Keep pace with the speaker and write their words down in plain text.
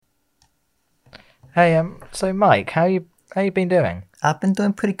Hey, so Mike, how you been doing? I've been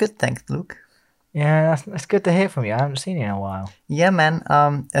doing pretty good, thanks, Luke. Yeah, that's good to hear from you. I haven't seen you in a while. Yeah, man.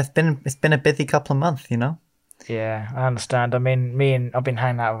 It's been a busy couple of months. Yeah, I understand. I mean, I've been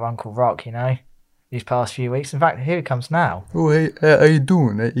hanging out with Uncle Rock, these past few weeks. In fact, here he comes now. Oh, hey, how you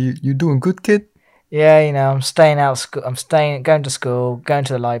doing? You doing good, kid? Yeah, I'm staying out of school. Going to school, going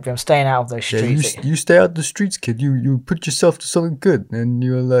to the library. I'm staying out of those streets. You stay out the streets, kid. You put yourself to something good, and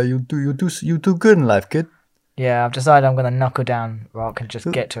you'll do good in life, kid. Yeah, I've decided I'm gonna knuckle down Rock and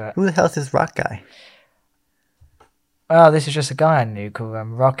just get to it. Who the hell's this rock guy? Oh, this is just a guy I knew called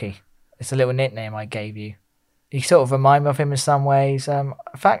Rocky. It's a little nickname I gave you. You sort of remind me of him in some ways. In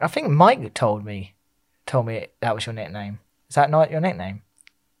fact, I think Mike told me that was your nickname. Is that not your nickname?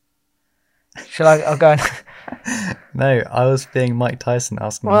 Shall I'll go and... No, I was being Mike Tyson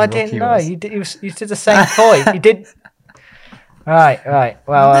asking. Well, I didn't know. You did the same point. You did. Right.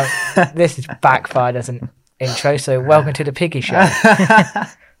 Well, this is backfired as an intro. So welcome to the Piggy Show.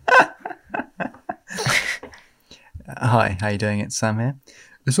 Hi, how you doing? It's Sam here.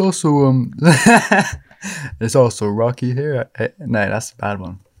 It's also it's also Rocky here. No, that's a bad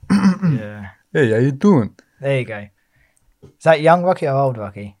one. Yeah. Hey, how you doing? There you go. Is that young Rocky or old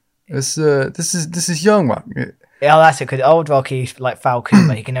Rocky? This is young Rocky. Yeah, that's it. Because old Rocky's like Falcon,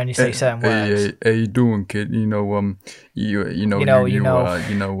 but he can only say certain words. Hey, you doing, kid? You know what I mean? Yeah,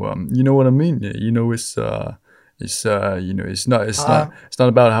 it's not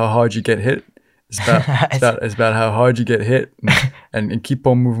about how hard you get hit. It's about how hard you get hit and keep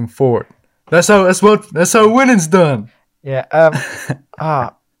on moving forward. That's how winning's done. Yeah.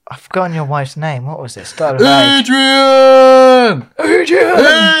 I've forgotten your wife's name. What was it? Started Adrian.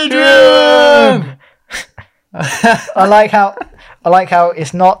 I like how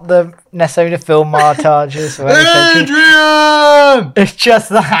it's not necessarily the film montages or anything. Adrian. It's just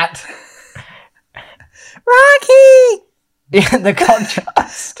that. Rocky. Yeah, the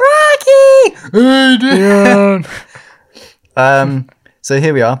contrast. Rocky. Adrian. So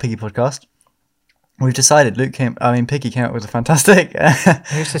here we are, Piggy Podcast. We've decided Piggy came up with a fantastic...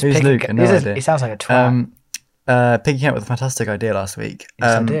 Who's Who's Luke? No idea. He sounds like a twat. Piggy came up with a fantastic idea last week. Yes,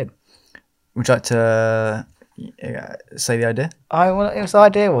 I did. Would you like to say the idea? The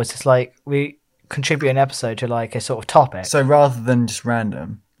idea was just like we contribute an episode to like a sort of topic. So rather than just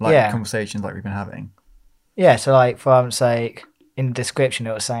random conversations like we've been having. Yeah, so like for argument's sake, in the description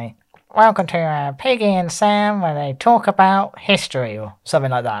it will say, "Welcome to Piggy and Sam where they talk about history" or something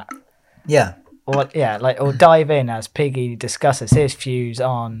like that. Yeah. Or dive in as Piggy discusses his views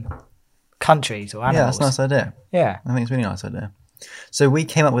on countries or animals. Yeah, that's a nice idea. Yeah. I think it's a really nice idea. So we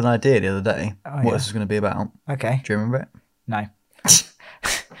came up with an idea the other day, what this was going to be about. Okay. Do you remember it? No.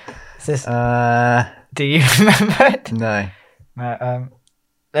 Do you remember it? No.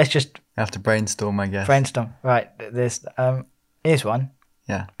 Let's just... I have to brainstorm, I guess. Brainstorm. Right. Here's one.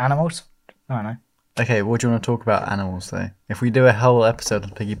 Yeah. Animals? I don't know. Okay, what do you want to talk about animals, though? If we do a whole episode of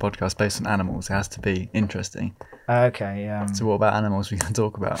the Piggy Podcast based on animals, it has to be interesting. Okay, So what about animals we can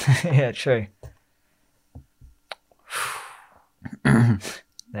talk about? Yeah, true.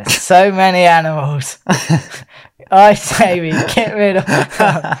 There's so many animals. I say we get rid of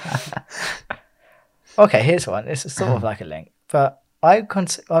them. Okay, here's one. This is sort of like a link. But I've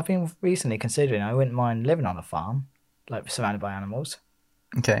been recently considering I wouldn't mind living on a farm, like surrounded by animals.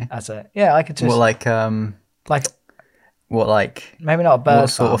 Okay. I could just... maybe not a bird farm. What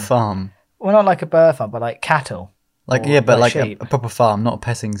sort of farm? Well, not like a bird farm, but like cattle. Like a proper farm, not a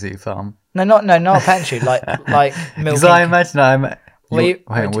petting zoo farm. No, not a petting zoo, like milking. Because I imagine what do you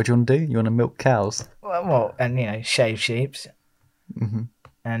want to do? You want to milk cows? Well, and shave sheep. Mm-hmm.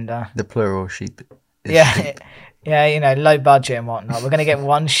 And the plural sheep. Sheep. Yeah, low budget and whatnot. We're gonna get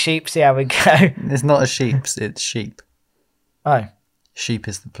one sheep. See how we go. It's not a sheep. It's sheep. Oh. Sheep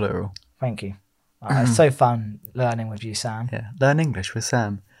is the plural. Thank you. It's so fun learning with you, Sam. Yeah, learn English with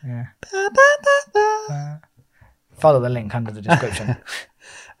Sam. Yeah. Follow the link under the description.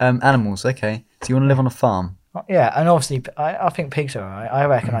 Animals, okay. So you want to live on a farm? Yeah, and obviously, I think pigs are alright. I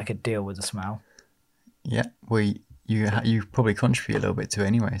reckon I could deal with the smell. Yeah, well, you probably contribute a little bit to it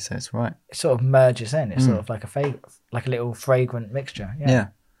anyway, so it's right. It sort of merges in. It's sort of like a little fragrant mixture. Yeah.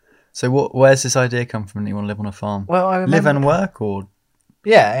 So where's this idea come from that you want to live on a farm? Well, I remember... Live and work, or...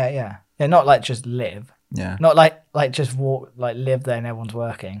 Yeah, not like just live. Yeah. Not like just walk, like live there and everyone's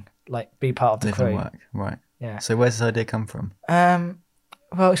working. Like be part of the crew. Live and work, right. Yeah. So where's this idea come from?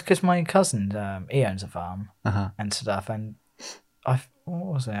 Well, it's because my cousin, he owns a farm and stuff, and what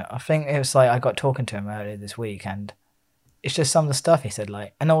was it? I think it was like I got talking to him earlier this week, and it's just some of the stuff he said,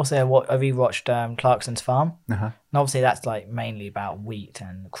 like, and also I rewatched Clarkson's Farm, and obviously that's like mainly about wheat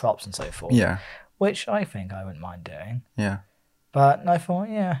and crops and so forth. Yeah. which I think I wouldn't mind doing. Yeah. But I thought,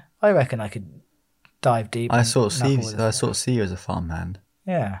 yeah, I reckon I could dive deep. I sort of see you as a farmhand.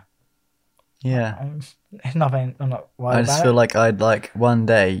 Yeah. Yeah. It's nothing. I'm not worried I just about feel it. like I'd like one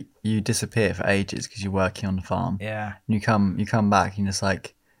day you disappear for ages because you're working on the farm. Yeah. And you come back and just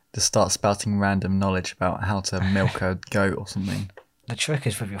start spouting random knowledge about how to milk a goat or something. The trick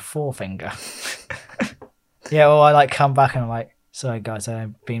is with your forefinger. Yeah, or I come back and I'm like, sorry guys,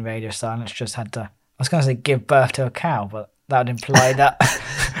 I've been radio silence. Just had to. I was going to say give birth to a cow, but that would imply that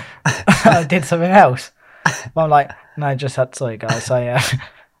I did something else. But I'm like, no, just had. Sorry guys,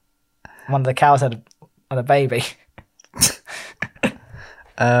 one of the cows had a baby.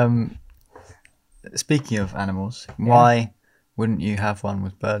 Speaking of animals, why wouldn't you have one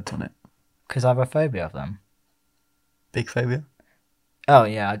with birds on it? Because I have a phobia of them. Big phobia? Oh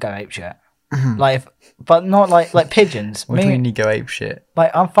yeah, I go apeshit. But not like pigeons. What do you mean you go apeshit?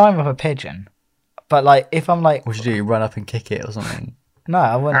 I'm fine with a pigeon, but if I'm what should you do? You run up and kick it or something? No,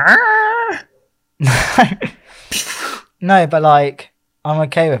 I wouldn't. No, but I'm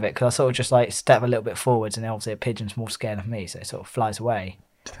okay with it because I sort of just step a little bit forwards, and obviously a pigeon's more scared of me, so it sort of flies away.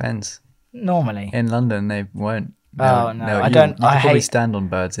 Depends. Normally. In London, they won't. Oh no, I don't. You could probably stand on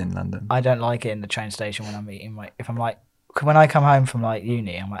birds in London. I don't like it in the train station when I'm eating. When I come home from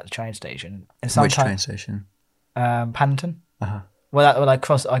uni, I'm at the train station. And which train station? Paddington. Uh-huh.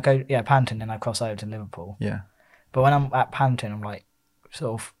 I go Paddington, then I cross over to Liverpool. Yeah. But when I'm at Paddington, I'm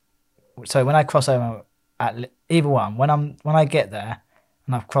so when I cross over at either one, when I get there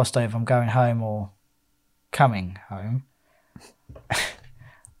and I've crossed over, I'm going home or coming home.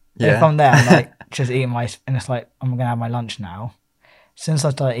 Yeah. If I'm there, I'm just eating and it's I'm gonna have my lunch now. Since I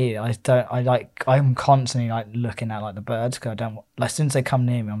started eating, I'm constantly looking at the birds because I don't since they come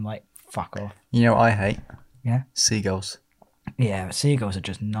near me, I'm like, fuck off. You know what I hate? Yeah. Seagulls. Yeah, seagulls are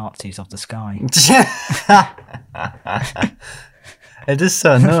just Nazis of the sky. They're just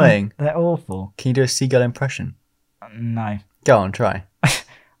so annoying. They're awful. Can you do a seagull impression? No. Go on, try. I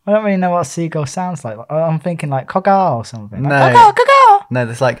don't really know what a seagull sounds like. I'm thinking caw or something. No. Caw. No,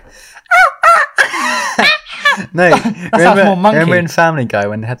 that's no, remember in Family Guy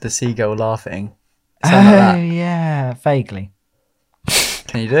when they had the seagull laughing? Sound like that. Yeah, vaguely.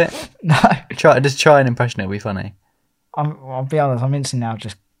 Can you do it? No. Just try an impression, it'll be funny. I'll be honest, I'm instantly now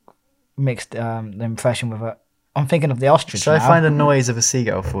just mixed the impression with it. I'm thinking of the ostrich. Shall I find the noise of a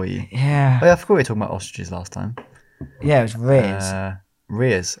seagull for you? Yeah. Oh, yeah, I forgot we were talking about ostriches last time. Yeah, it was rears.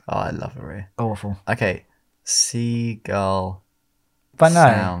 Rears. Oh, I love a rear. Awful. Okay, seagull but no.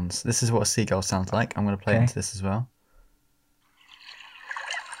 sounds. This is what a seagull sounds like. I'm going to play into this as well.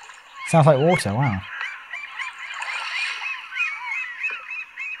 Sounds like water, wow.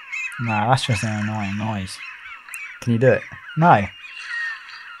 No, that's just an annoying noise. Can you do it? No.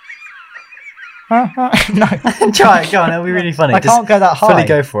 No. Try it, go on, it'll be really funny. I can't go that high. Fully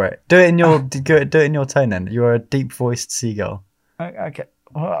go for it. Do it in your do it in your tone then. You're a deep voiced seagull. Okay.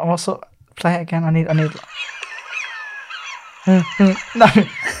 What sort? Play it again. I need. No.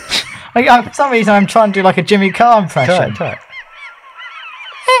 For some reason, I'm trying to do a Jimmy Carr impression. Try it.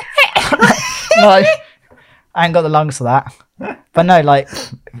 No, I ain't got the lungs for that. But no,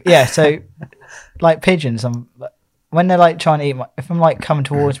 yeah. So, pigeons. When they're trying to eat, if I'm coming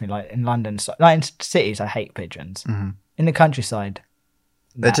towards me, in London, in cities, I hate pigeons. Mm-hmm. In the countryside,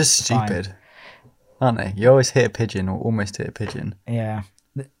 they're just stupid, aren't they? You always hit a pigeon or almost hit a pigeon. Yeah,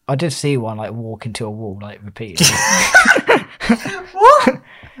 I did see one walk into a wall repeatedly. What?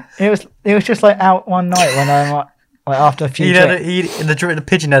 It was just out one night when I'm after a few. The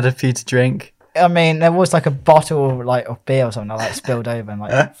pigeon had a few to drink. I mean, there was a bottle of beer or something spilled over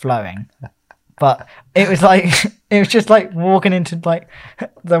and flowing. But it was it was just walking into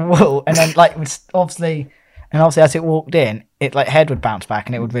the wall, and then obviously as it walked in, it head would bounce back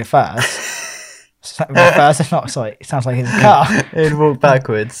and it would reverse. It's not sorry. It sounds like it's a car. It would walk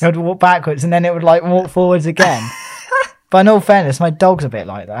backwards. It would walk backwards, and then it would walk forwards again. But in all fairness, my dog's a bit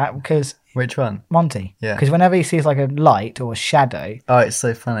like that because which one? Monty. Yeah. Because whenever he sees a light or a shadow. Oh, it's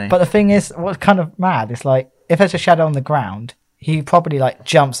so funny. But the thing is, what's kind of mad is if there's a shadow on the ground, he probably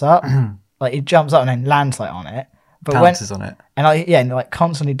jumps up. He jumps up and then lands on it. But pounces on it. And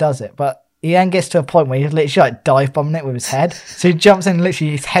constantly does it. But he then gets to a point where he's literally dive bombing it with his head. So he jumps in and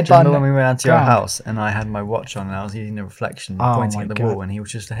literally his head. Do you remember when we went out to your house and I had my watch on and I was using the reflection pointing at the wall and he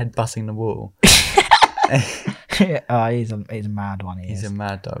was just head butting the wall? Oh, he's a mad one. He's a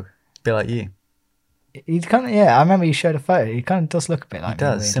mad dog. A bit like you. He's kind of I remember you showed a photo. He kind of does look a bit like. He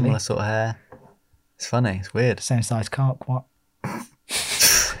does. Similar sort of hair. It's funny. It's weird. Same size cock. What?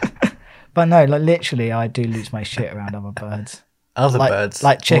 But no, literally, I do lose my shit around other birds. Other birds,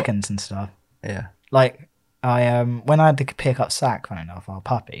 like chickens and stuff. Yeah. Like, when I had to pick up Sack, funny enough, our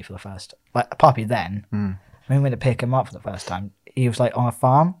puppy for the first, like a puppy then, when we went to pick him up for the first time, he was like on a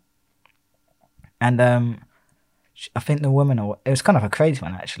farm, and I think the woman, it was kind of a crazy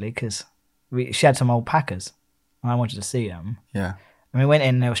one actually, because she had some alpacas, and I wanted to see them. Yeah. And we went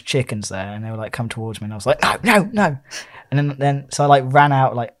in, and there was chickens there, and they were like come towards me, and I was like, no, and then so I like ran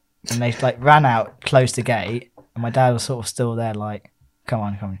out, like, and they like ran out, closed the gate, and my dad was sort of still there, like, come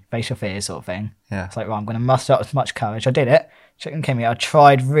on, face your fears, sort of thing. Yeah. It's like, right, I'm going to muster up as much courage. I did it. Chicken came here. I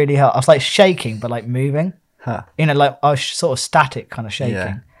tried really hard. I was like shaking, but like moving. Huh. You know, like I was sort of static, kind of shaking.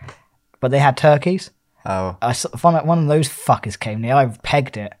 Yeah. But they had turkeys. Oh. I found out one of those fuckers came near. I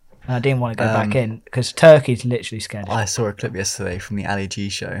pegged it, and I didn't want to go back in because turkeys literally scared me. I saw a clip yesterday from the Ali G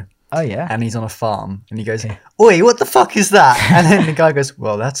show. Oh yeah. And he's on a farm, and he goes, "Oi, what the fuck is that?" And then the guy goes,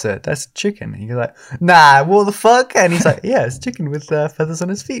 "Well, that's a chicken." And he goes like, "Nah, what the fuck?" And he's like, "Yeah, it's a chicken with feathers on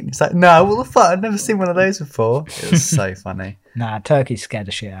his feet." And he's like, "No, what the fuck? I've never seen one of those before." It was so funny. Nah, turkeys scared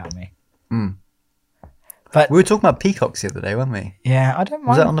the shit out of me. But we were talking about peacocks the other day, weren't we? Yeah, I don't mind.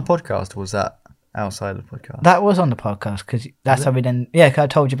 Was that on the podcast, or was that outside of the podcast? That was on the podcast, because that's how we then. Yeah, because I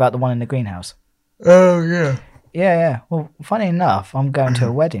told you about the one in the greenhouse. Oh yeah. Yeah. Well, funny enough, I'm going to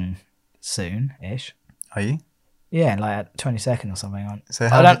a wedding soon-ish. Are you? Yeah, like at 22nd or something. So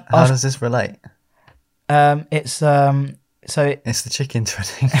how does this relate? It's so It's the chicken's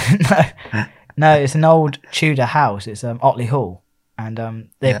wedding. no, it's an old Tudor house. It's Otley Hall, and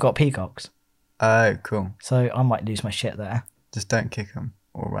they've got peacocks. Oh, cool. So I might lose my shit there. Just don't kick them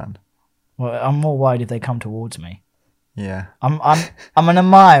or run. Well, I'm more worried if they come towards me. Yeah. I'm an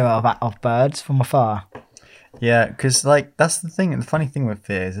admirer of birds from afar. Yeah, because like that's the thing. The funny thing with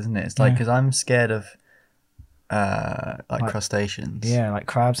fears, isn't it? It's like because I'm scared of like crustaceans. Yeah, like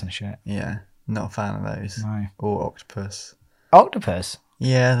crabs and shit. Yeah, not a fan of those. No. Or octopus. Octopus?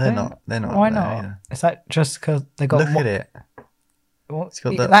 Yeah, they're not. They're not. Why not? Either. Is that just because they got? Look at it. It's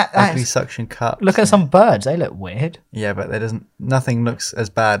got the ugly suction cups. Look at some birds. They look weird. Yeah, but nothing looks as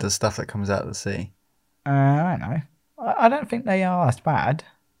bad as stuff that comes out of the sea. I don't know. I don't think they are as bad.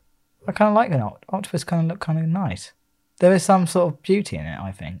 I kind of like an octopus. Kind of look kind of nice. There is some sort of beauty in it,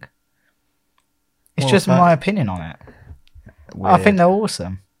 I think. It's just my opinion on it. Weird. I think they're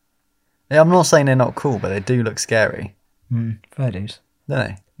awesome. Yeah, I'm not saying they're not cool, but they do look scary. Fair dues. Don't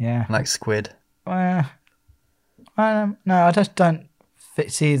they? Yeah. Like squid. No, I just don't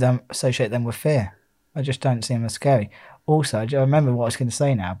associate them with fear. I just don't see them as scary. Also, I remember what I was going to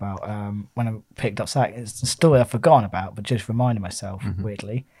say now about when I picked up Sack. It's a story I've forgotten about, but just reminded myself,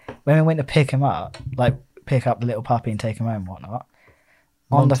 weirdly. When we went to pick him up, like pick up the little puppy and take him home and whatnot.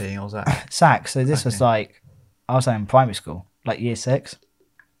 Monty, or was that? Sack. So this was like, I was in primary school, like year 6.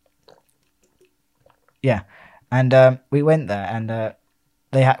 Yeah. And we went there, and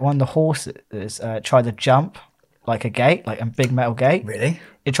they had one of the horses tried to jump like a gate, like a big metal gate. Really?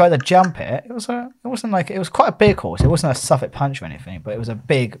 It tried to jump it. It was quite a big horse. It wasn't a Suffolk Punch or anything, but it was a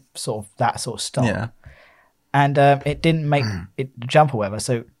big sort of that sort of style. Yeah. And it didn't make it jump or whatever.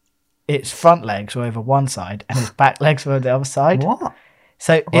 So its front legs were over one side and its back legs were on the other side. What?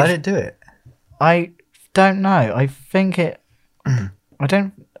 So why did it do it? I don't know. I think it. I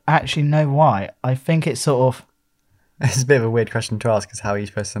don't actually know why. I think it's sort of. It's a bit of a weird question to ask, because how are you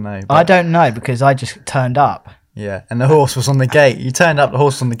supposed to know? I don't know, because I just turned up. Yeah, and the horse was on the gate. You turned up, the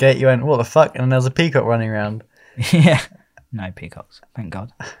horse was on the gate, you went, what the fuck? And then there was a peacock running around. Yeah. No peacocks, thank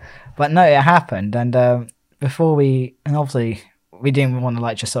God. But no, it happened, and and obviously we didn't want to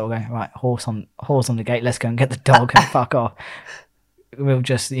like just sort of go, right, horse on the gate, let's go and get the dog and fuck off. We'll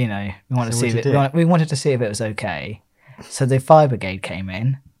just, we wanted to see if we wanted to see if it was okay. So the fire brigade came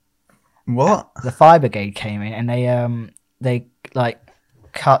in. What? The fire brigade came in, and they like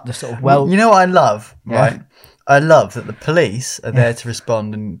cut the sort of You know what I love, right? Yeah. I love that the police are there to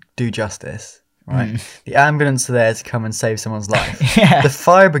respond and do justice, right? The ambulance are there to come and save someone's life. Yeah. The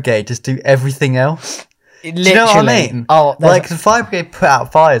fire brigade just do everything else. Literally. Do you know what I mean? Oh, like the fire brigade put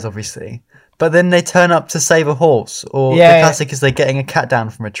out fires, obviously, but then they turn up to save a horse, or the classic is they're getting a cat down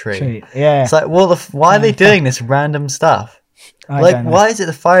from a tree. Yeah. It's like, well, why are they doing this random stuff? Like, why is it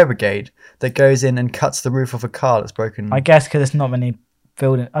the fire brigade that goes in and cuts the roof of a car that's broken? I guess because there's not many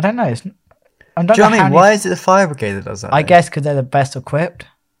buildings. I don't know. Do you know what I mean? Why is it the fire brigade that does that? I guess because they're the best equipped.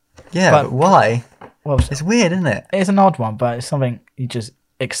 Yeah, but why? Well, it's weird, isn't it? It's an odd one, but it's something you just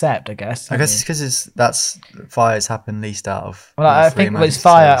accept, I guess. I guess it's because that's fires happen least out of. Well, I think with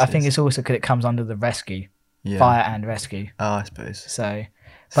fire, I think it's also because it comes under the rescue, fire and rescue. Oh, I suppose. So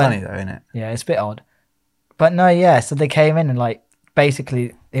it's funny though, isn't it? Yeah, it's a bit odd. But no, yeah. So they came in and like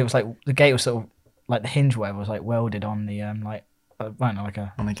basically it was like the gate was sort of like the hinge whatever was like welded on the like well, no, like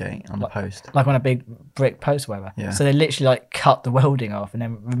a On the gate, on the post. like on a big brick post, or whatever. Yeah. So they literally like cut the welding off and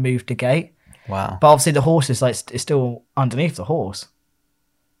then removed the gate. Wow. But obviously the horse is like is still underneath the horse.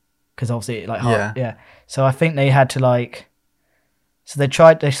 Because obviously like yeah. So I think they had to like. So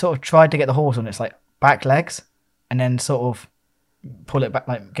they sort of tried to get the horse on its like back legs, and then sort of pull it back,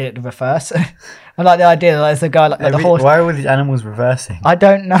 like get it to reverse. I like the idea that like, there's a guy like the horse. Why were these animals reversing? I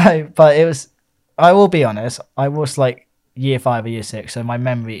don't know, but it was. I will be honest. I was like year 5 or year 6, so my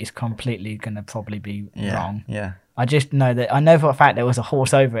memory is completely gonna probably be wrong. Yeah. I just know that I know for a fact there was a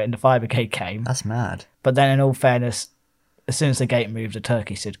horse over it, and the fire brigade came. That's mad. But then, in all fairness, as soon as the gate moved, the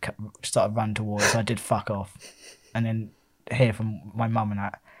turkey started running towards. So I did fuck off, and then hear from my mum and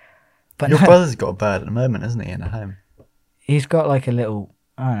that. But Your brother's got a bird at the moment, isn't he, in a home? He's got like a little.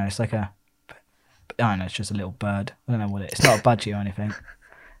 I don't know. It's like a. I don't know. It's just a little bird. I don't know what it is. It's not a budgie or anything.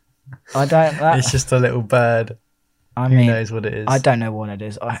 I don't. It's just a little bird. I Who mean, knows what it is? I don't know what it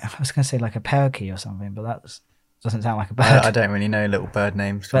is. I was going to say like a parakeet or something, but that doesn't sound like a bird. I don't really know little bird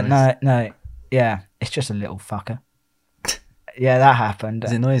names. But no. Yeah, it's just a little fucker. Yeah, that happened.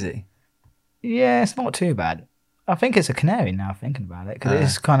 Is it noisy? Yeah, it's not too bad. I think it's a canary now, thinking about it, because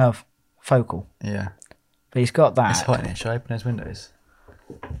it's kind of focal. Yeah. But he's got that. It's hot in here. Should I open his windows?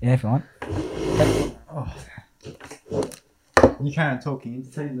 Yeah, if you want. Oh. You can't talk. You need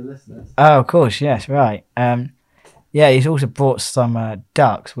to tell the listeners. Oh, of course, yes, right. Yeah, he's also brought some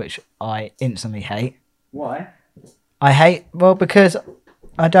ducks, which I instantly hate. Why? Because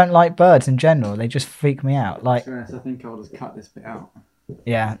I don't like birds in general. They just freak me out. Like, I think I'll just cut this bit out.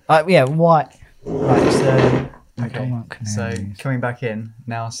 yeah, why? Right, so Okay. So coming back in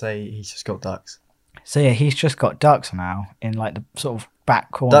now, say he's just got ducks. So yeah, he's just got ducks now in like the sort of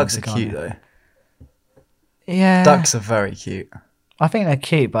back corner. Ducks are cute though. Yeah, Ducks are very cute. I think they're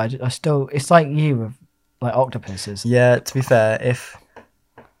cute, but I still, it's like you with like octopuses. Yeah, to be fair, if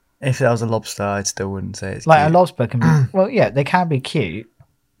that was a lobster, I still wouldn't say it's like cute. a lobster can be. Well, yeah, they can be cute.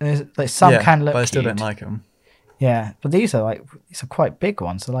 There's like some can look but I still cute. don't like them. Yeah, but these are quite big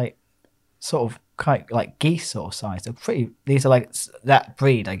ones. They're like sort of quite like geese sort of size. They're pretty. These are like that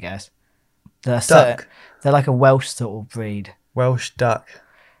breed, I guess. Duck. They're like a Welsh sort of breed. Welsh duck.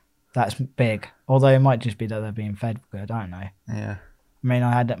 That's big. Although it might just be that they're being fed good. I don't know. Yeah. I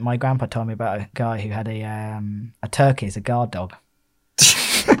mean, my grandpa told me about a guy who had a turkey as a guard dog.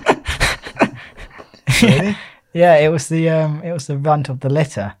 Really? Yeah, it was the runt of the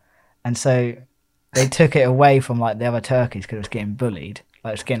litter, and so they took it away from like the other turkeys because it was getting bullied,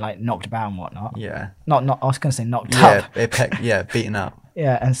 like it was getting like knocked about and whatnot. Yeah. Not. I was gonna say knocked up. Beaten up.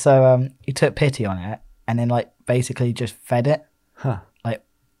 Yeah, and so he took pity on it, and then like basically just fed it, like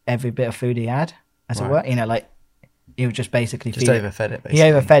every bit of food he had, as it were. You know, like he was just basically overfed it. Basically. He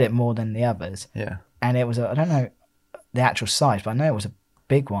overfed it more than the others. Yeah. And it was I don't know the actual size, but I know it was a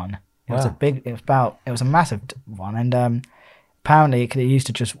big one. It was it was a massive one, and apparently it used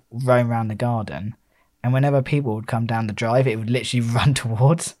to just roam around the garden, and whenever people would come down the drive, it would literally run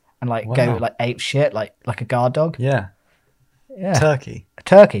towards and like go like ape shit, like a guard dog. Yeah. Yeah. Turkey. A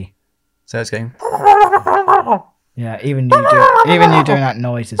turkey. So it's going. Yeah, even you doing that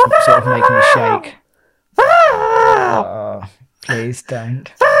noise is sort of making me shake. Oh, please don't.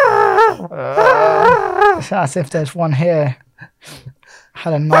 It's as if there's one here.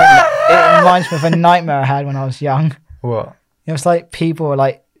 Had a nightmare. It reminds me of a nightmare I had when I was young. What? It was like people were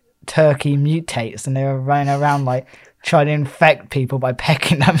like turkey mutates, and they were running around like trying to infect people by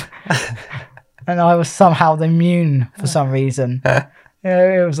pecking them. And I was somehow immune for some reason. Yeah,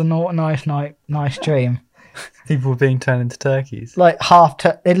 it was a nice dream. People were being turned into turkeys. Like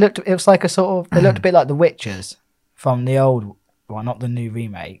it was like a sort of, they looked a bit like the Witches from the old one, not the new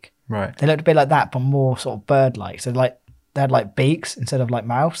remake. Right. They looked a bit like that, but more sort of bird-like. So like they had like beaks instead of like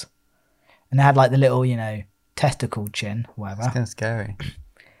mouths, and they had like the little, testicle chin, whatever. It's kind of scary.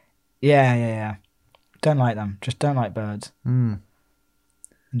 Yeah. Don't like them. Just don't like birds. Mm.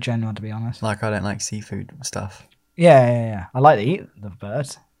 In general, to be honest. Like I don't like seafood stuff. Yeah. I like to eat the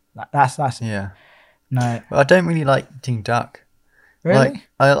birds. That's Yeah. no. But I don't really like eating duck. Really? Like,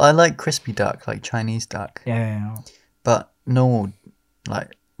 I like crispy duck, like Chinese duck. Yeah. But normal,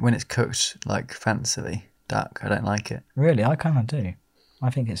 like when it's cooked, like fancily duck, I don't like it. Really, I kind of do. I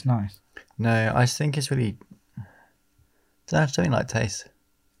think it's nice. No, I think it's really. I just don't like taste.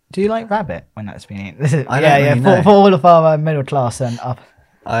 Do you like rabbit when that's been eaten? I don't really know. For all of our middle class and up.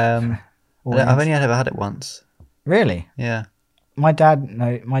 I've only ever had it once. Really? Yeah. My dad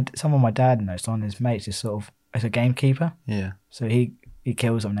someone my dad knows, one of his mates is sort of as a gamekeeper. Yeah. So he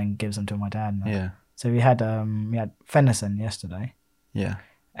kills them and then gives them to my dad. Yeah. So we had venison yesterday. Yeah.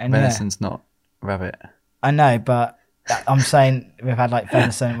 And Venison's not rabbit. I know, but I'm saying we've had like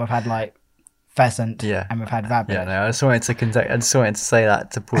venison, we've had like pheasant, Yeah. and we've had rabbit. Yeah, no, I just wanted to say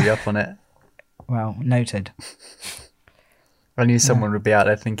that to pull you up on it. Well, noted. I knew someone would be out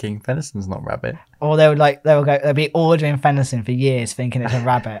there thinking venison's not rabbit. Or they'll be ordering venison for years, thinking it's a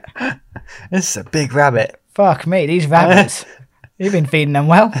rabbit. This is a big rabbit. Fuck me, these rabbits. You've been feeding them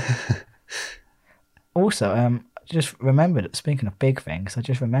well. Also, just remembered, speaking of big things, I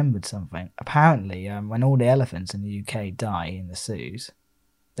just remembered something. Apparently, when all the elephants in the UK die in the zoos,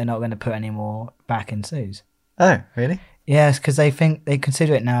 they're not going to put any more back in zoos. Oh, really? Yes, because they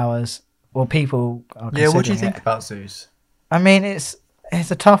consider it now as, well, people are Yeah, what do you considering think about zoos? I mean, it's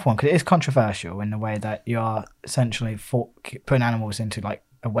a tough one because it is controversial in the way that you are essentially putting animals into like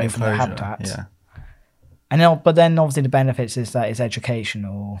away from their habitats. Yeah. But then obviously the benefits is that it's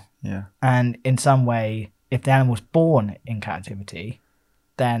educational. Yeah. And in some way, if the animal's born in captivity,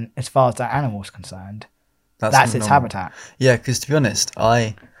 then as far as that animal's concerned, that's its habitat. Yeah, because to be honest,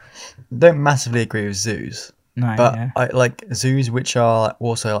 I don't massively agree with zoos. No, but yeah. I like zoos which are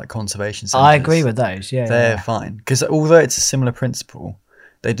also like conservation centres. I agree with those. Yeah, they're fine because although it's a similar principle,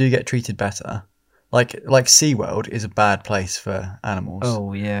 they do get treated better. Like SeaWorld is a bad place for animals.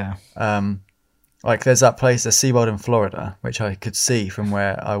 Oh yeah. Like there's that place, the SeaWorld in Florida, which I could see from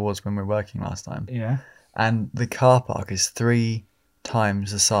where I was when we were working last time. Yeah. And the car park is 3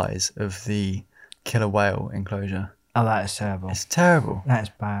 times the size of the killer whale enclosure. Oh, that is terrible. It's terrible. That is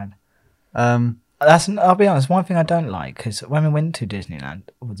bad. I'll be honest, one thing I don't like, because when we went to Disneyland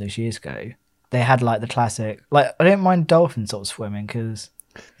all those years ago, they had like the classic, like I don't mind dolphins sort of swimming because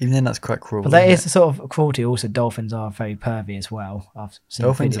even then that's quite cruel. But that is the sort of cruelty. Also, dolphins are very pervy as well. I've seen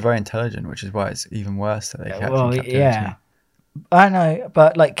dolphins are very intelligent, which is why it's even worse that they catch in captivity. Yeah, I know,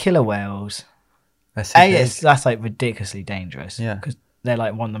 but like killer whales, that's like ridiculously dangerous. Yeah, because they're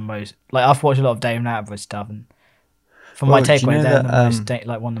like one of the most. Like I've watched a lot of David Attenborough stuff, and from my takeaway, they're the most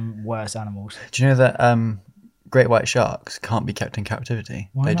like one of the worst animals. Do you know that great white sharks can't be kept in captivity?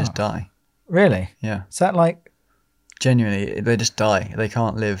 They just die. Really? Yeah. Is that like? Genuinely, they just die. They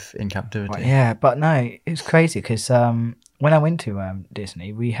can't live in captivity. Right, yeah, but no, it's crazy because when I went to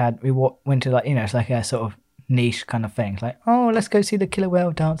Disney, we went to like it's like a sort of niche kind of thing. Like, oh, let's go see the killer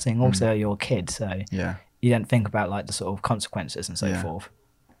whale dancing. Also, you're a kid, so you don't think about like the sort of consequences and so forth.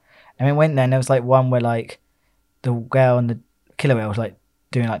 And we went there, and there was like one where like the girl and the killer whale was like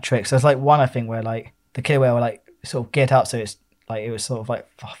doing like tricks. There's like one I think where like the killer whale would like sort of get up, so it's like it was sort of like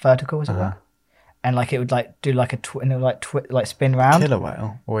vertical, was it right? And like it would like do like and it would like spin round. Killer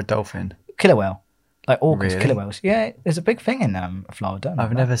whale or a dolphin? Killer whale, like orcas, really? Killer whales. Yeah, there's a big thing in Florida.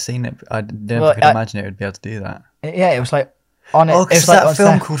 I've never seen it. I never could imagine it would be able to do that. Yeah, it was like on it. Oh, because like that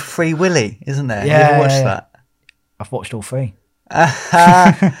film called Free Willy, isn't there? Yeah, you ever watched that? I've watched all 3.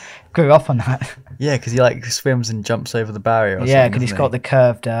 Grew up on that. Yeah, because he like swims and jumps over the barrier. Yeah, because he's got the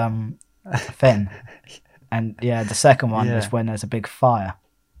curved fin. And yeah, the second one is when there's a big fire.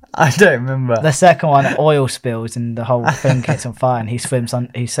 I don't remember. The second one, oil spills and the whole thing gets on fire, and he swims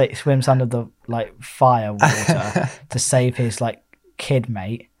under the like fire water to save his like kid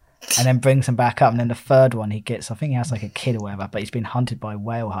mate, and then brings him back up. And then the third one, I think he has like a kid or whatever, but he's been hunted by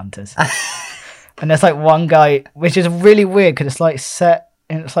whale hunters. And there's like one guy, which is really weird because it's like set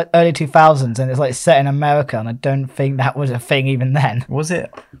in it's like early 2000s, and it's like set in America, and I don't think that was a thing even then. Was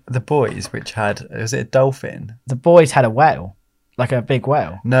it The Boys, which was it a dolphin? The Boys had a whale. Like a big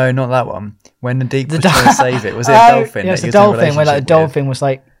whale? No, not that one. When the Deep was trying to save it, was it a dolphin? Yeah, it's a dolphin where like the dolphin was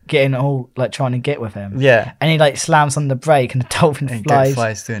like getting all like trying to get with him. Yeah. And he like slams on the brake and the dolphin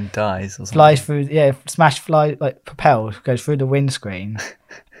flies through and dies or something. Flies through, like propels, goes through the windscreen,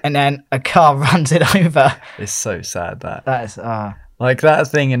 and then a car runs it over. It's so sad that. That is like that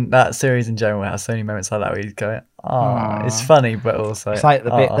thing in that series in general has so many moments like that where he's going, it's funny, but also it's like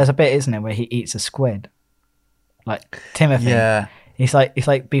there's a bit, isn't it, where he eats a squid. Like Timothy, he's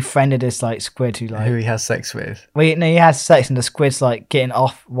like befriended this like squid who he has sex with. Well, he has sex and the squid's like getting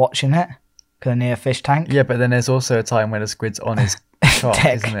off watching it because they're near a fish tank. Yeah, but then there's also a time when the squid's on his cock,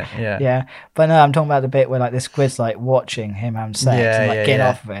 isn't it? Yeah. But no, I'm talking about the bit where like the squid's like watching him having sex and like getting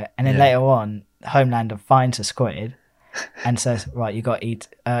off of it, and then later on, Homelander finds a squid and says, "Right, you got to eat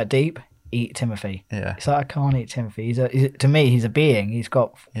Deep, eat Timothy." Yeah. It's like I can't eat Timothy. To me, he's a being. He's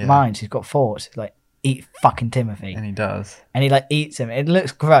got minds. He's got thoughts. It's like. Eat fucking Timothy. And he does. And he like eats him. It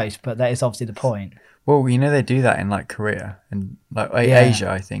looks gross, but that is obviously the point. Well, they do that in like Korea and like Asia,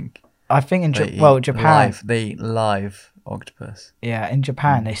 I think. I think in Japan they eat live octopus. Yeah, in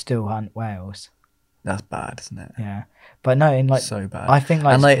Japan they still hunt whales. That's bad, isn't it? Yeah, but no, in like so bad. I think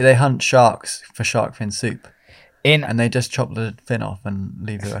like and they hunt sharks for shark fin soup. And they just chop the fin off and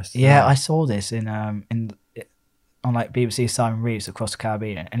leave the rest. Yeah, I saw this in on like BBC Simon Reeves across the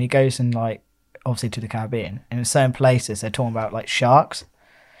Caribbean, and he goes in like obviously to the Caribbean, and in certain places they're talking about like sharks,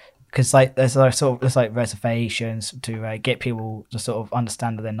 because like there's like reservations to get people to sort of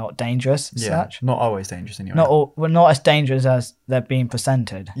understand that they're not dangerous as such. Not always dangerous anyway. Not as dangerous as they're being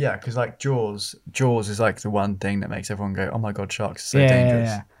presented. Yeah, because like Jaws is like the one thing that makes everyone go, oh my god, sharks are so dangerous.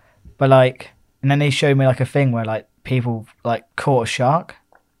 Yeah. But like, and then they showed me like a thing where like people like caught a shark,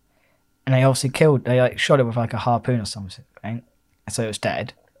 and they obviously they like shot it with like a harpoon or something, so it was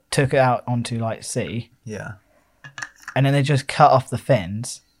dead. Took it out onto like sea. Yeah. And then they just cut off the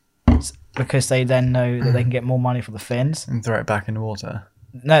fins because they then know that they can get more money for the fins. And throw it back in the water.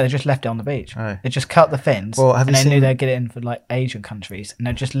 No, they just left it on the beach. Oh. They just cut the fins, and they knew they'd get it in for like Asian countries, and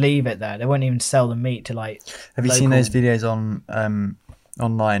they'd just leave it there. They won't even sell the meat to like. Have you seen those videos on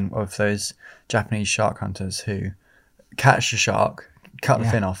online of those Japanese shark hunters who catch a shark, cut the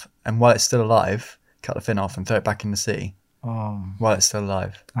fin off, and while it's still alive, cut the fin off and throw it back in the sea? Oh, while it's still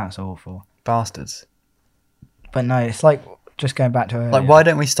alive. That's awful. Bastards. But no, it's like just going back to earlier. Like, why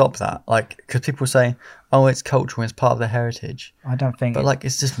don't we stop that? Like, because people say, oh, it's cultural, it's part of their heritage. I don't think. But like,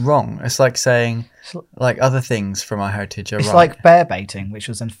 it's just wrong. It's like saying, like, other things from our heritage are It's right. like bear baiting, which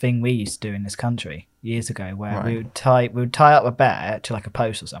was a thing we used to do in this country years ago, where we would tie up a bear to like a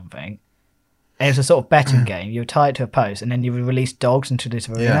post or something. And it was a sort of betting game. You would tie it to a post, and then you would release dogs into this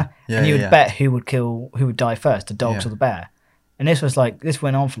arena, and you would bet who would die first, the dogs or the bear. And this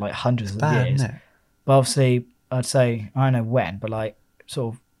went on for like hundreds of years. Isn't it? But obviously, I'd say I don't know when, but like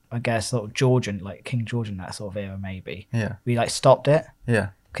sort of, I guess sort of Georgian, like King George in that sort of era, maybe. Yeah. We like stopped it. Yeah.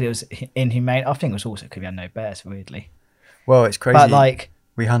 Because it was inhumane. I think it was also because we had no bears, weirdly. Well, it's crazy. But like,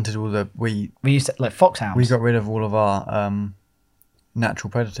 we hunted all the we used to like foxhounds. We got rid of all of our natural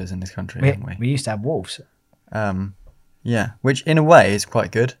predators in this country, didn't we? We used to have wolves. Yeah, which in a way is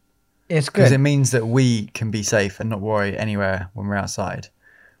quite good. It's good because it means that we can be safe and not worry anywhere when we're outside,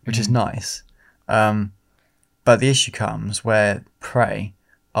 which is nice. But the issue comes where prey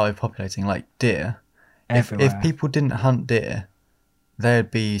are populating, like deer. If people didn't hunt deer,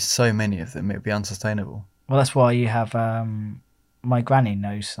 there'd be so many of them. It'd be unsustainable. Well, that's why you have my granny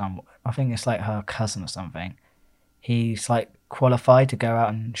knows some. I think it's like her cousin or something. He's like qualified to go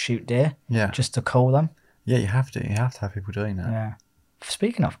out and shoot deer. Yeah. Just to call them. Yeah, you have to. You have to have people doing that. Yeah.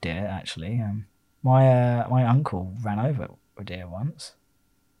 Speaking of deer, actually, my uncle ran over a deer once.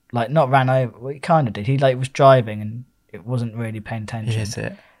 Like, not ran over. Well, he kind of did. He like was driving and it wasn't really paying attention. He hit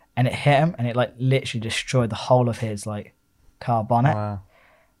it. And it hit him, and it like literally destroyed the whole of his like car bonnet. Wow.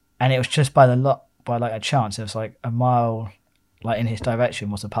 And it was just by like a chance. It was like a mile, like in his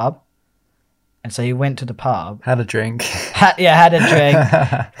direction was a pub. And so he went to the pub. Had a drink. Had a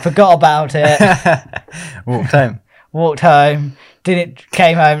drink. Forgot about it. Walked home.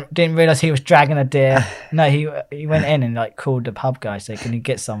 Came home. Didn't realise he was dragging a deer. No, he went in and like called the pub guy. Said, "Can you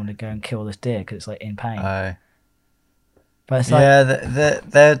get someone to go and kill this deer because it's like in pain?" Oh. But it's like,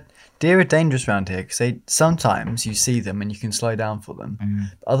 yeah, deer are dangerous around here because sometimes you see them and you can slow down for them.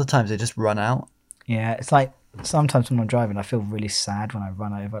 But other times they just run out. Yeah, it's like sometimes when I'm driving, I feel really sad when I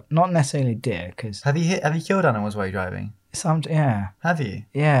run over. Not necessarily deer, because have you killed animals while you're driving? Yeah. Have you?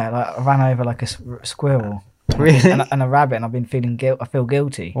 Yeah, like I ran over like a squirrel. Really? And a rabbit, and I've been feeling I feel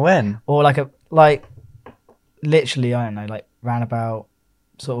guilty. When? Or literally, I don't know, like round about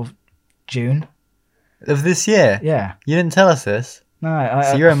sort of June of this year. Yeah. You didn't tell us this. No.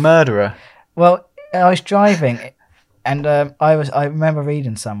 So you're a murderer. Well, I was driving, and I remember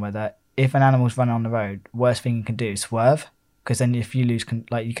reading somewhere that if an animal's running on the road, worst thing you can do is swerve, because then if you lose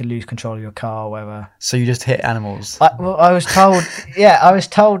you can lose control of your car or whatever. So you just hit animals. I was told. Yeah, I was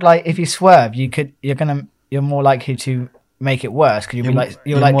told like if you swerve, you're more likely to make it worse because you're more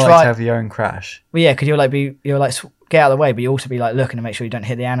likely to have your own crash. Well, yeah, because you'll get out of the way, but you also be like looking to make sure you don't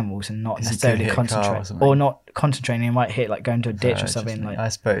hit the animals and not necessarily concentrate, or not concentrating. You might hit like going to a ditch or something. Like, I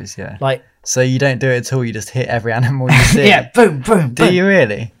suppose, yeah. Like, so you don't do it at all. You just hit every animal you see. Yeah, boom, boom. Do you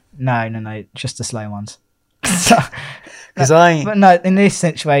really? No, just the slow ones. But no, in this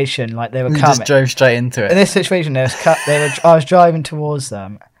situation, like they were coming. Just drove straight into it. In this situation, I was driving towards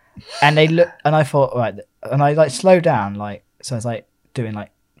them, and they looked, and I thought, right, and I like slowed down, like, so I was like doing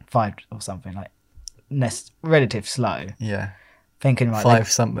like 5 or something, like relative slow. Yeah. Thinking like 5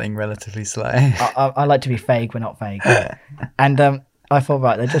 something relatively slow. I like to be vague, but not vague. And I thought,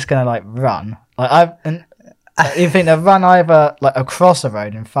 right, they're just gonna like run. Like you think they'll run either like across the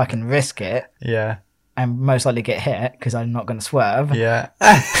road and fucking risk it. Yeah. And most likely get hit because I'm not going to swerve. Yeah.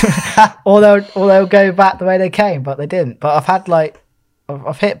 or they'll go back the way they came, but they didn't. But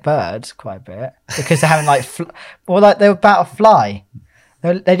I've hit birds quite a bit because they're having they were about to fly.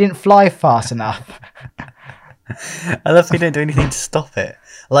 They didn't fly fast enough. I love how you don't do anything to stop it.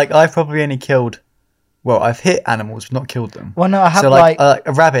 Like, I've probably only killed... Well, I've hit animals, but not killed them. Well, no, I have So,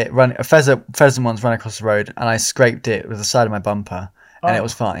 a rabbit, a pheasant once ran across the road, and I scraped it with the side of my bumper, and it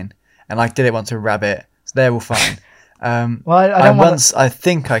was fine. And I did it once with a rabbit, so they're all fine. Well, I don't want. I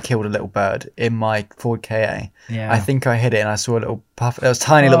think I killed a little bird in my Ford KA. Yeah. I think I hit it, and I saw a little puff. It was a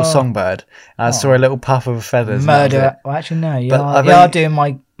tiny little songbird, and I saw a little puff of feathers. Murder. Well, actually, no. You But are doing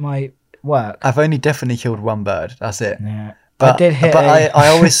my work. I've only definitely killed one bird. That's it. Yeah. But I did hit. I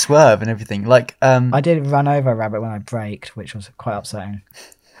always swerve and everything. Like I did run over a rabbit when I braked, which was quite upsetting.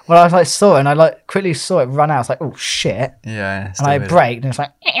 Well, I was like saw it, and I like quickly saw it run out. I was like, oh shit! Yeah. And I braked, and it's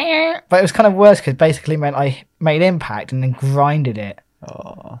like, but it was kind of worse because basically meant I made impact and then grinded it.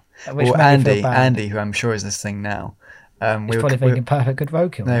 Oh. Which Well, made me feel bad. Andy, who I'm sure is listening now. He's probably thinking perfect good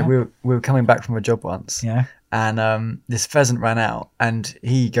roadkill. No, Yeah? we were coming back from a job once. Yeah. And this pheasant ran out, and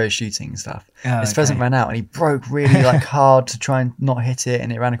he goes shooting and stuff. Oh, this pheasant ran out, and he broke really like hard to try and not hit it,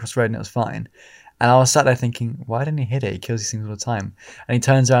 and it ran across the road, and it was fine. And I was sat there thinking, why didn't he hit it? He kills these things all the time. And he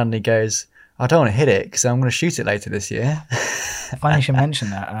turns around and he goes, I don't want to hit it because I'm going to shoot it later this year. Funny you should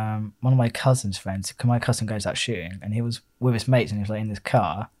mention that. One of my cousin's friends, my cousin goes out shooting, and he was with his mates, and he was like in this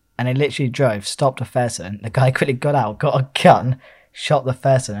car, and he literally drove, stopped a pheasant. The guy quickly got out, got a gun, shot the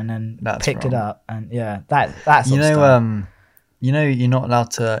pheasant, and then picked it up. And yeah, that's you know, you're not allowed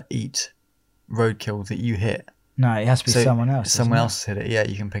to eat roadkill that you hit. No, it has to be someone else. Someone else hit it. Yeah,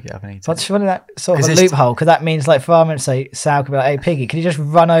 you can pick it up and eat it. What's funny that sort of a loophole? Because that means, like, for argument's sake, Sal could be like, "Hey, Piggy, can you just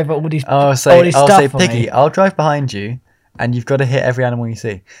run over all these? I'll say, Piggy, I'll drive behind you, and you've got to hit every animal you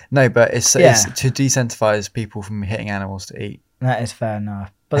see." No, but it's to desensitize people from hitting animals to eat. That is fair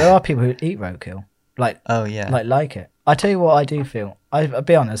enough. But there are people who eat roadkill, like it. I tell you what, I do feel. I'll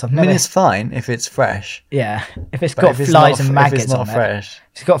be honest. I mean, it's fine if it's fresh. Yeah, if it's got flies and maggots if it's not on fresh.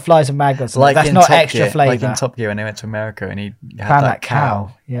 If it's got flies and maggots on like it, that's not extra flavour. Like in Top Gear when they went to America and he found that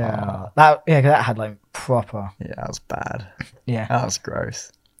cow. Yeah, cause that had like proper. Yeah, that was bad. Yeah, that was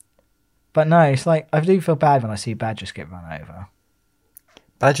gross. But no, it's like I do feel bad when I see badgers get run over.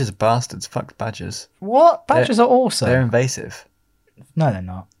 Badgers are bastards. Fuck badgers. What? Badgers are awesome. They're invasive. No, they're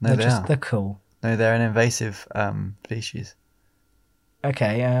not. No, They're cool. No, they're an invasive species.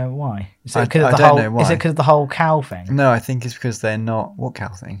 Okay, why? Is it because of the whole cow thing? No, I think it's because they're not... What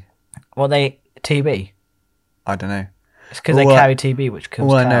cow thing? Well, they... TB? I don't know. It's because they carry TB, which kills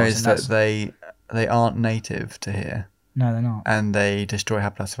cows. All I know is that they aren't native to here. No, they're not. And they destroy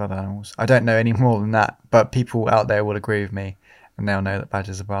habitats of other animals. I don't know any more than that, but people out there will agree with me, and they'll know that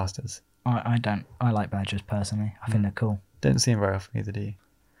badgers are bastards. I don't. I like badgers, personally. I think they're cool. Don't see them very often, either, do you?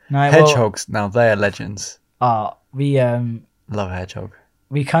 No, hedgehogs, now they're legends. We love a hedgehog.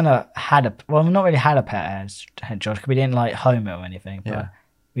 We kind of had we not really had a pet hedgehog because we didn't like home it or anything. But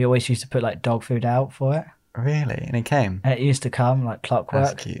we always used to put like dog food out for it. Really? And it came? And it used to come like clockwork.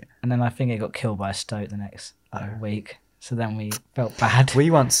 That's cute. And then I think it got killed by a stoat the next week. So then we felt bad.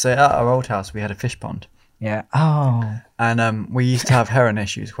 We once, at our old house, we had a fish pond. Yeah. Oh. And we used to have heron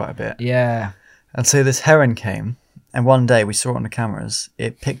issues quite a bit. Yeah. And so this heron came, and one day we saw it on the cameras.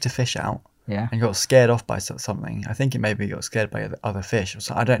 It picked a fish out. Yeah. And got scared off by something. I think it maybe got scared by other fish. Or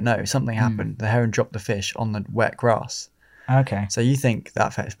so, I don't know. Something happened. The heron dropped the fish on the wet grass. Okay. So you think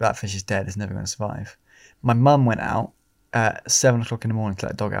that fish is dead. It's never going to survive. My mum went out at 7 o'clock in the morning to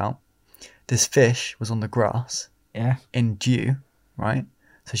let the dog out. This fish was on the grass. Yeah. In dew, right?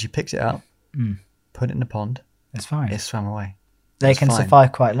 So she picked it up, put it in the pond. It's fine. It swam away. They can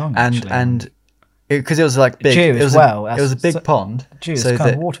survive quite long, actually. And because it was like big, dew it was a big pond. Dew is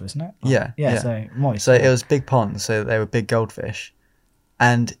kind of water, isn't it? Yeah. So moist. So it was big pond. So they were big goldfish,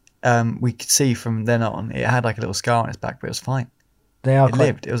 and we could see from then on it had like a little scar on its back, but it was fine. They are. It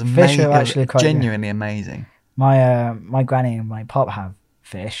lived. It was amazing. Fish are actually quite genuinely amazing. My granny and my pop have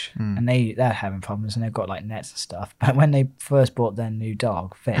fish, and they're having problems, and they've got like nets and stuff. But when they first bought their new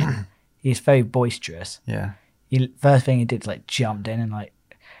dog, Finn, he's very boisterous. Yeah. First thing he did was like jumped in and like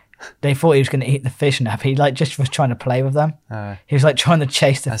they thought he was going to eat the fish nap. He like just was trying to play with them. He was like trying to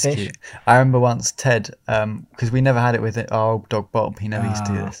chase the fish. Cute. I remember once Ted, because we never had it with our old dog Bob. He never used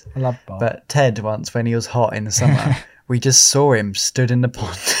to do this. I love Bob. But Ted once, when he was hot in the summer, we just saw him stood in the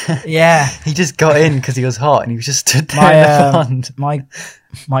pond. Yeah. He just got in because he was hot and he was just stood there in the pond.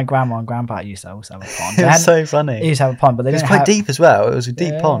 My grandma and grandpa used to also have a pond. It was so funny. They used to have a pond, but it was quite deep as well. It was a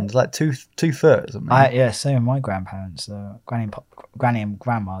deep pond, like 2 foot or something. Same with my grandparents, granny and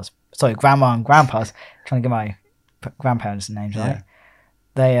grandma's. Sorry, grandma and grandpa's. Trying to get my grandparents' names right.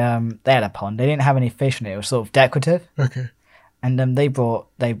 They had a pond. They didn't have any fish in it. It was sort of decorative. Okay. And they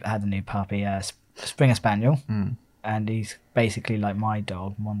had a new puppy, Springer Spaniel, and he's basically like my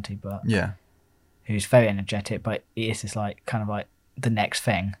dog Monty, but who's very energetic, but he is just like kind of like the next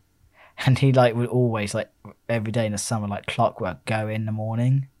thing. And he like would always like every day in the summer like clockwork go in the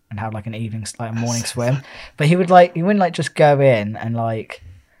morning and have like an evening like a morning swim. But he wouldn't like just go in and like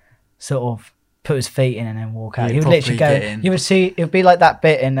sort of put his feet in and then walk out. He'd He would literally go. properly get in. You would see it would be like that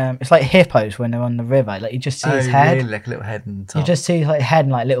bit in it's like hippos when they're on the river. Like you just see his head. Really? Like a little head and top. You just see his like head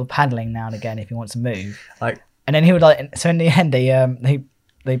and like little paddling now and again if he wants to move. Like, And then he would like. So in the end,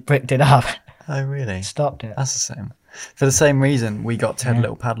 they bricked it up. oh really? Stopped it. That's the same. For the same reason, we got Ted a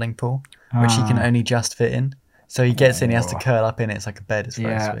little paddling pool, which he can only just fit in. So he gets in, he has to curl up in it. It's like a bed. It's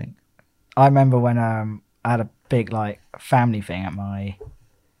very sweet. I remember when I had a big like family thing at my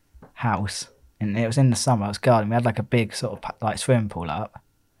house, and it was in the summer. It was garden. We had like a big sort of like swimming pool up,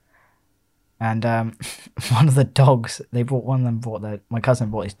 and one of the dogs my cousin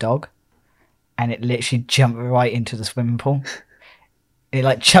brought his dog, and it literally jumped right into the swimming pool. It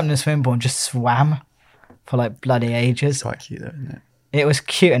like jumped in the swimming pool and just swam for like bloody ages. It's quite cute though, isn't it? It was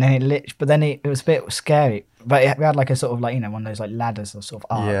cute, and then it was a bit scary. But we had like a sort of like one of those like ladders or sort of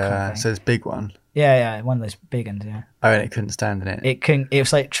arc. Yeah, kind of thing. so it's a big one. Yeah, one of those big ones. Yeah. Oh, and it couldn't stand in it. It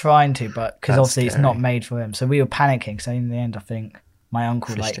was like trying to, but because That's obviously it's not scary. made for him. So we were panicking. So in the end, I think my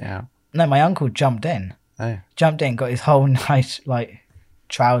uncle Fished it out. my uncle jumped in, Oh, got his whole nice like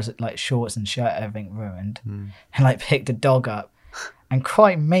trousers, like shorts and shirt, everything ruined, and like picked the dog up, and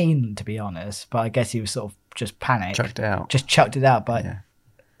quite mean to be honest. But I guess he was sort of just panicked, chucked it out. just chucked it out. But Yeah.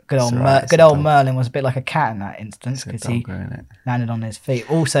 good old It's alright, it's good a old dog. Merlin was a bit like a cat in that instance It's a because he dog, isn't it? landed on his feet.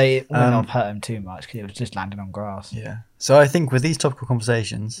 Also, it wouldn't have hurt him too much because it was just landing on grass. Yeah. So I think with these topical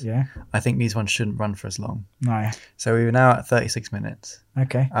conversations, Yeah. I think these ones shouldn't run for as long. No. So we were now at 36 minutes.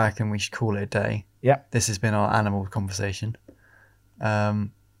 Okay. I reckon we should call it a day. Yep. This has been our animal conversation.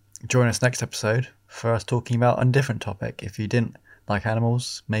 Join us next episode for us talking about a different topic. If you didn't like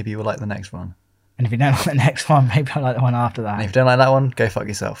animals, maybe you'll like the next one. And if you don't like the next one, maybe I like the one after that. And if you don't like that one, go fuck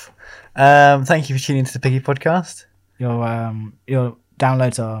yourself. Thank you for tuning into the Piggy Podcast. Your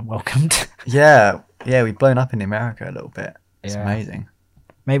downloads are welcomed. Yeah, we've blown up in America a little bit. It's Yeah. amazing.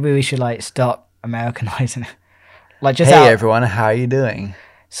 Maybe we should like start Americanizing it. Like just Hey out. everyone, how are you doing?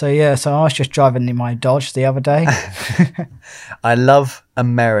 So I was just driving in my Dodge the other day. I love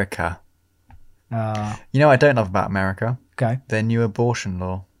America. uh, You know what I don't love about America? okay. Their new abortion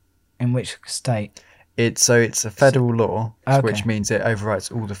law. In which state? It's a federal law, Okay. which means it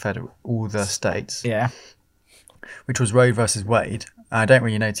overrides all the states, Yeah. which was Roe versus Wade. I don't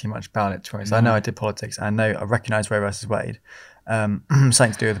really know too much about it, to be honest. I know I did politics. I recognise Roe versus Wade.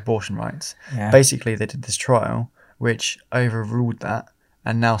 Something to do with abortion rights. Yeah. Basically, they did this trial which overruled that,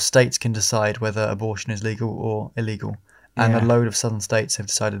 and now states can decide whether abortion is legal or illegal. And Yeah. a load of southern states have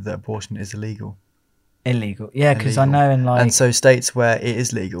decided that abortion is illegal. Illegal. Yeah, because I Illegal. know in like And so states where it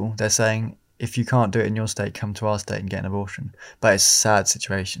is legal, they're saying, if you can't do it in your state, come to our state and get an abortion. But it's a sad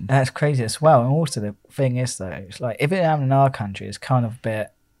situation. that's crazy as well. And also the thing is though, it's like if it happened in our country, it's kind of a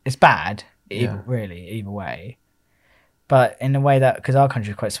bit. It's bad, Yeah. either way. But in the way that because our country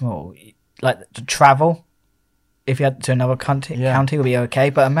is quite small, like to travel, if you had to another county, would be okay.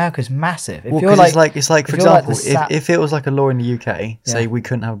 But America's massive. If Well, you're 'cause like, it's like for if you're like example, the if it was like a law in the UK, say Yeah. we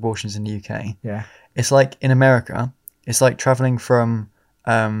couldn't have abortions in the UK, yeah, it's like in America, it's like traveling from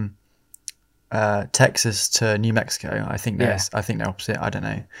Texas to New Mexico. I think they're opposite. I don't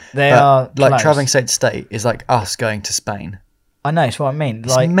know. they But, are like close. traveling state to state is like us going to Spain. I know, it's what I mean.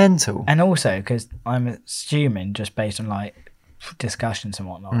 It's Like, mental. and also because I'm assuming just based on like discussions and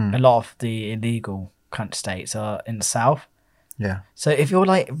whatnot, Mm. a lot of the illegal country states are in the south. Yeah. So if you're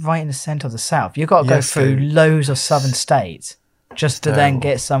like right in the centre of the south, you've got to go Yes, through dude. loads of southern states just to then terrible.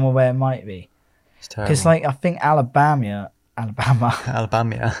 get somewhere where it might be. It's terrible. Because like I think Alabama.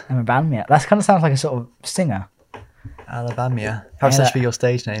 Alabama. That kind of sounds like a sort of singer. Alabama. Perhaps that should be your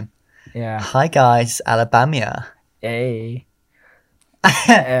stage name. Yeah. Hi guys, Alabama. Hey.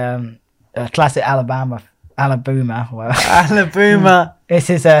 A classic Alabama. Well, Alabama. this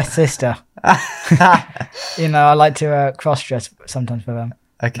is her sister. You know, I like to cross-dress sometimes for them.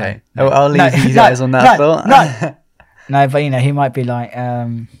 Okay. I'll leave you guys on that thought. No, but you know, he might be like,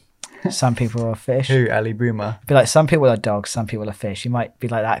 some people are fish. Who? Ali Boomer. Be like, some people are dogs, some people are fish. You might be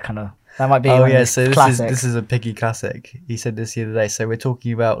like that kind of. That might be. Oh one of yeah, his so classics. this is a Piggy classic. He said this the other day. So we're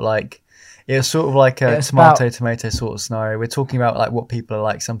talking about like it's sort of like a It's tomato sort of scenario. We're talking about like what people are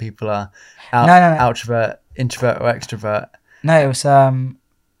like. Some people are No. outrovert, introvert, or extrovert. No, it was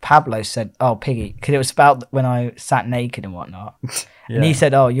Pablo said, "Oh, Piggy," because it was about when I sat naked and whatnot, and he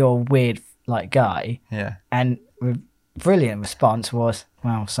said, "Oh, you're a weird like guy," Yeah. and the brilliant response was,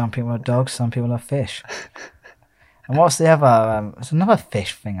 "Well, some people are dogs, some people are fish." And what's the other? It's another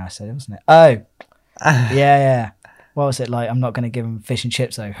fish thing I said, wasn't it? Oh, Yeah. What was it like? I'm not going to give him fish and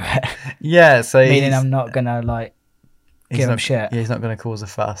chips over it. Yeah, so Meaning I'm not going to like give him shit. Yeah, he's not going to cause a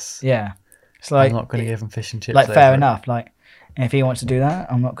fuss. Yeah. It's like I'm not going to give him fish and chips. Like over fair it. enough. Like if he wants to do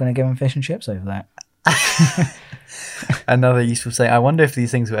that, I'm not going to give him fish and chips over that. Another useful saying. I wonder if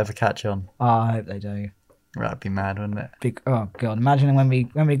these things will ever catch on. Oh, I hope they do. That'd be mad, wouldn't it? Oh god! Imagine when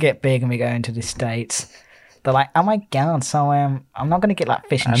we get big and we go into the States, they're like, "Oh my god!" So I'm not gonna get like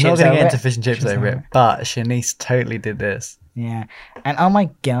fish and chips. I'm not gonna over get into it. fish and chips over it, but Shanice totally did this. Yeah, and oh my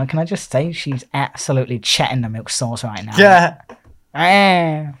god, can I just say she's absolutely chatting the milk sauce right now?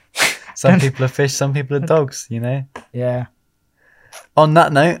 Yeah. Some people are fish, some people are dogs. You know. Yeah. On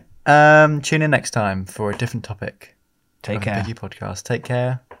that note, tune in next time for a different topic. Take care. Piggy podcast. Take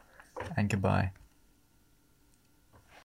care, and goodbye.